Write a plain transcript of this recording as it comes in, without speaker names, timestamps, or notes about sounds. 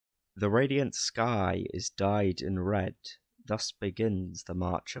The radiant sky is dyed in red, thus begins the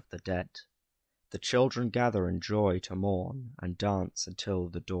march of the dead. The children gather in joy to mourn, and dance until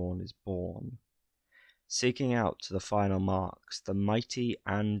the dawn is born. Seeking out the final marks, the mighty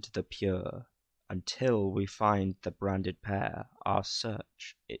and the pure, until we find the branded pair, our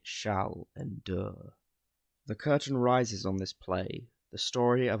search it shall endure. The curtain rises on this play, the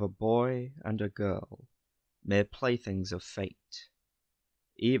story of a boy and a girl, mere playthings of fate.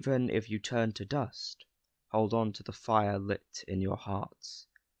 Even if you turn to dust, hold on to the fire lit in your hearts.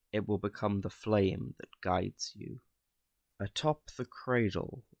 It will become the flame that guides you. Atop the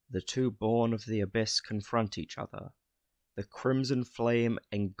cradle, the two born of the abyss confront each other. The crimson flame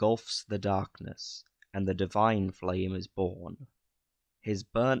engulfs the darkness, and the divine flame is born. His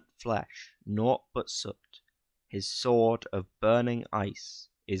burnt flesh, naught but soot, his sword of burning ice,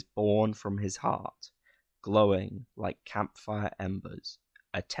 is born from his heart, glowing like campfire embers,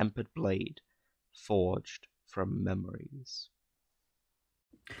 a tempered blade, forged from memories.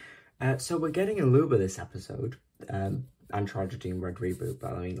 So we're getting Aluber this episode, and Tragedy and Red Reboot,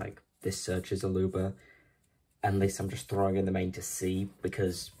 but I mean, like, this search is Aluber. At least I'm just throwing in the main to see,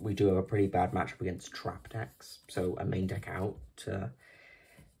 because we do have a pretty bad matchup against trap decks, so a main deck out.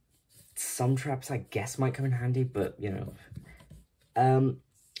 Some traps, I guess, might come in handy, but, you know.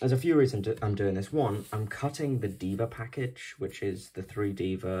 There's a few reasons I'm doing this. One, I'm cutting the Diva package, which is the 3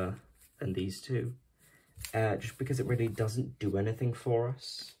 Diva and these two, just because it really doesn't do anything for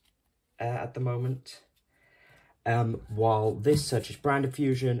us at the moment. While this search is Branded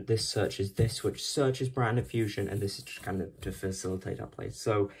Fusion, this search is this, which searches Branded Fusion, and this is just kind of to facilitate our play.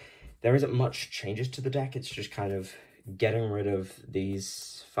 So there isn't much changes to the deck, it's just kind of getting rid of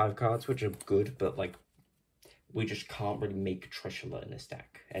these 5 cards, which are good, but, like, we just can't really make Trishula in this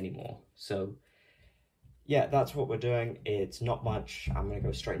deck anymore. So yeah, that's what we're doing. It's not much. I'm going to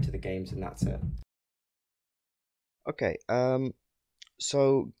go straight into the games, and that's it. Okay,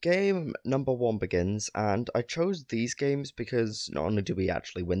 so game number 1 begins, and I chose these games because not only do we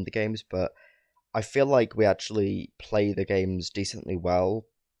actually win the games, but I feel like we actually play the games decently well.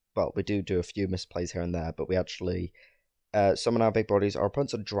 Well, we do a few misplays here and there, but we actually summon our big bodies. Our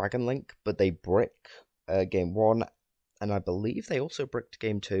opponents are Dragon Link, but they brick game 1, and I believe they also bricked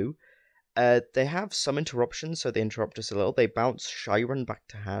game 2. They have some interruptions, so they interrupt us a little. They bounce Shiren back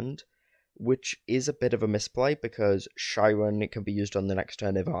to hand, which is a bit of a misplay, because Shiren can be used on the next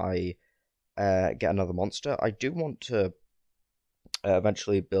turn if I get another monster. I do want to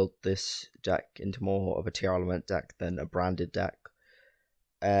eventually build this deck into more of a TR element deck than a branded deck.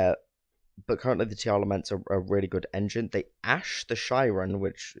 But currently the TR elements are a really good engine. They ash the Shiren,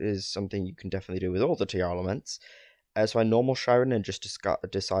 which is something you can definitely do with all the TR elements. So I normal Shiren and just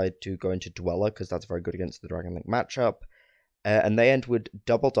decide to go into Dweller, because that's very good against the Dragon Link matchup. And they end with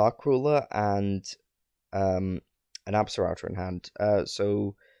double Dark Ruler and an Absolouter in hand.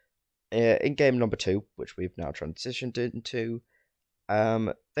 So in game number 2, which we've now transitioned into,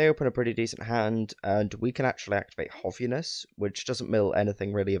 they open a pretty decent hand, and we can actually activate Hoviness, which doesn't mill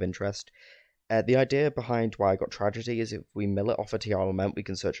anything really of interest. The idea behind why I got Tragedy is if we mill it off a TR element, we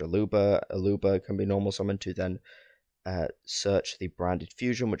can search Aluber. Aluber can be normal summoned to then search the Branded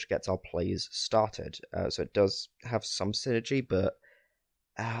Fusion, which gets our plays started. So it does have some synergy, but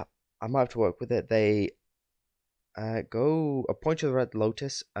I might have to work with it. They go a point to the Red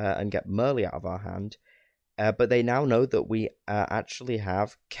Lotus and get Merly out of our hand. But they now know that we actually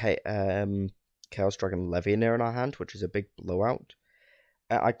have Chaos Dragon Levianeer in our hand, which is a big blowout.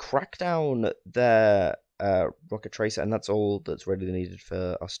 I crack down their Rocket Tracer, and that's all that's really needed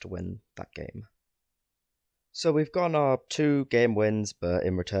for us to win that game. So we've gotten our 2 game wins, but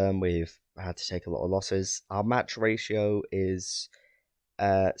in return we've had to take a lot of losses. Our match ratio is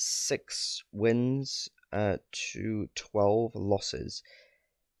 6 wins to 12 losses,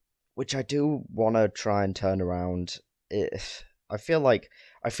 which I do want to try and turn around. I feel like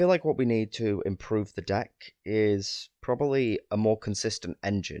what we need to improve the deck is probably a more consistent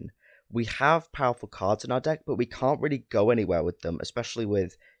engine. We have powerful cards in our deck, but we can't really go anywhere with them, especially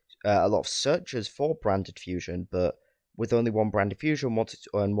with a lot of searches for Branded Fusion, but with only 1 Branded Fusion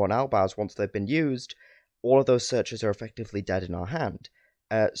and 1 Albaz, once they've been used, all of those searches are effectively dead in our hand.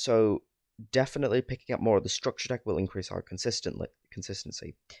 So definitely picking up more of the structure deck will increase our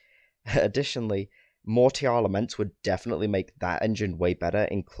consistency. Additionally, more TR elements would definitely make that engine way better,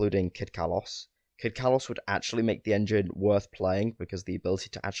 including Kid Kalos. Kid Kalos would actually make the engine worth playing, because the ability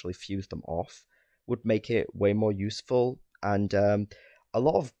to actually fuse them off would make it way more useful, and a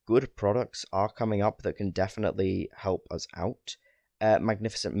lot of good products are coming up that can definitely help us out.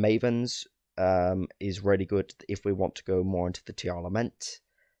 Magnificent Mavens is really good if we want to go more into the TR element.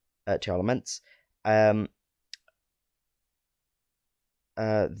 tier elements. Um,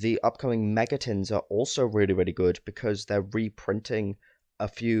 the upcoming Megatins are also really, really good because they're reprinting a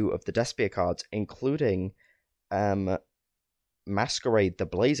few of the Despia cards, including Masquerade the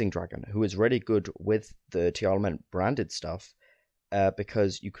Blazing Dragon, who is really good with the tier element branded stuff.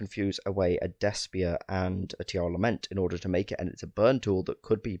 Because you can fuse away a Despia and a TR Lament in order to make it, and it's a burn tool that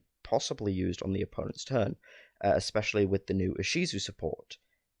could be possibly used on the opponent's turn, especially with the new Ishizu support.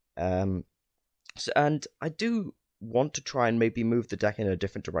 And I do want to try and maybe move the deck in a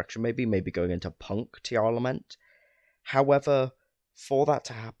different direction, maybe going into Punk TR Lament. However, for that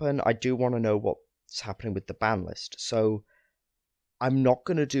to happen, I do want to know what's happening with the ban list. So I'm not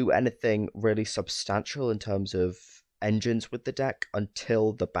going to do anything really substantial in terms of engines with the deck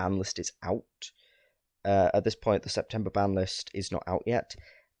until the ban list is out. At this point, the September ban list is not out yet.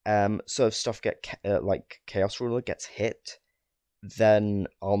 So if stuff like Chaos Ruler gets hit, then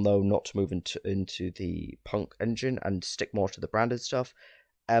I'll know not to move into the Punk engine and stick more to the branded stuff.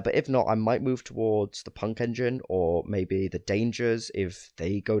 But if not, I might move towards the Punk engine or maybe the Dangers if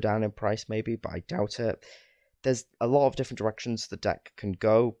they go down in price, maybe, but I doubt it. There's a lot of different directions the deck can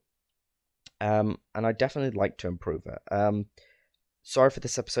go. And I definitely like to improve it. Sorry for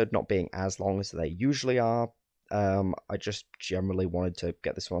this episode not being as long as they usually are. I just generally wanted to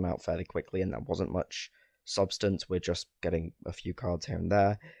get this one out fairly quickly, and there wasn't much substance. We're just getting a few cards here and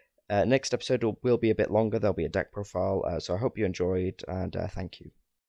there. Next episode will be a bit longer. There'll be a deck profile, so I hope you enjoyed, and thank you.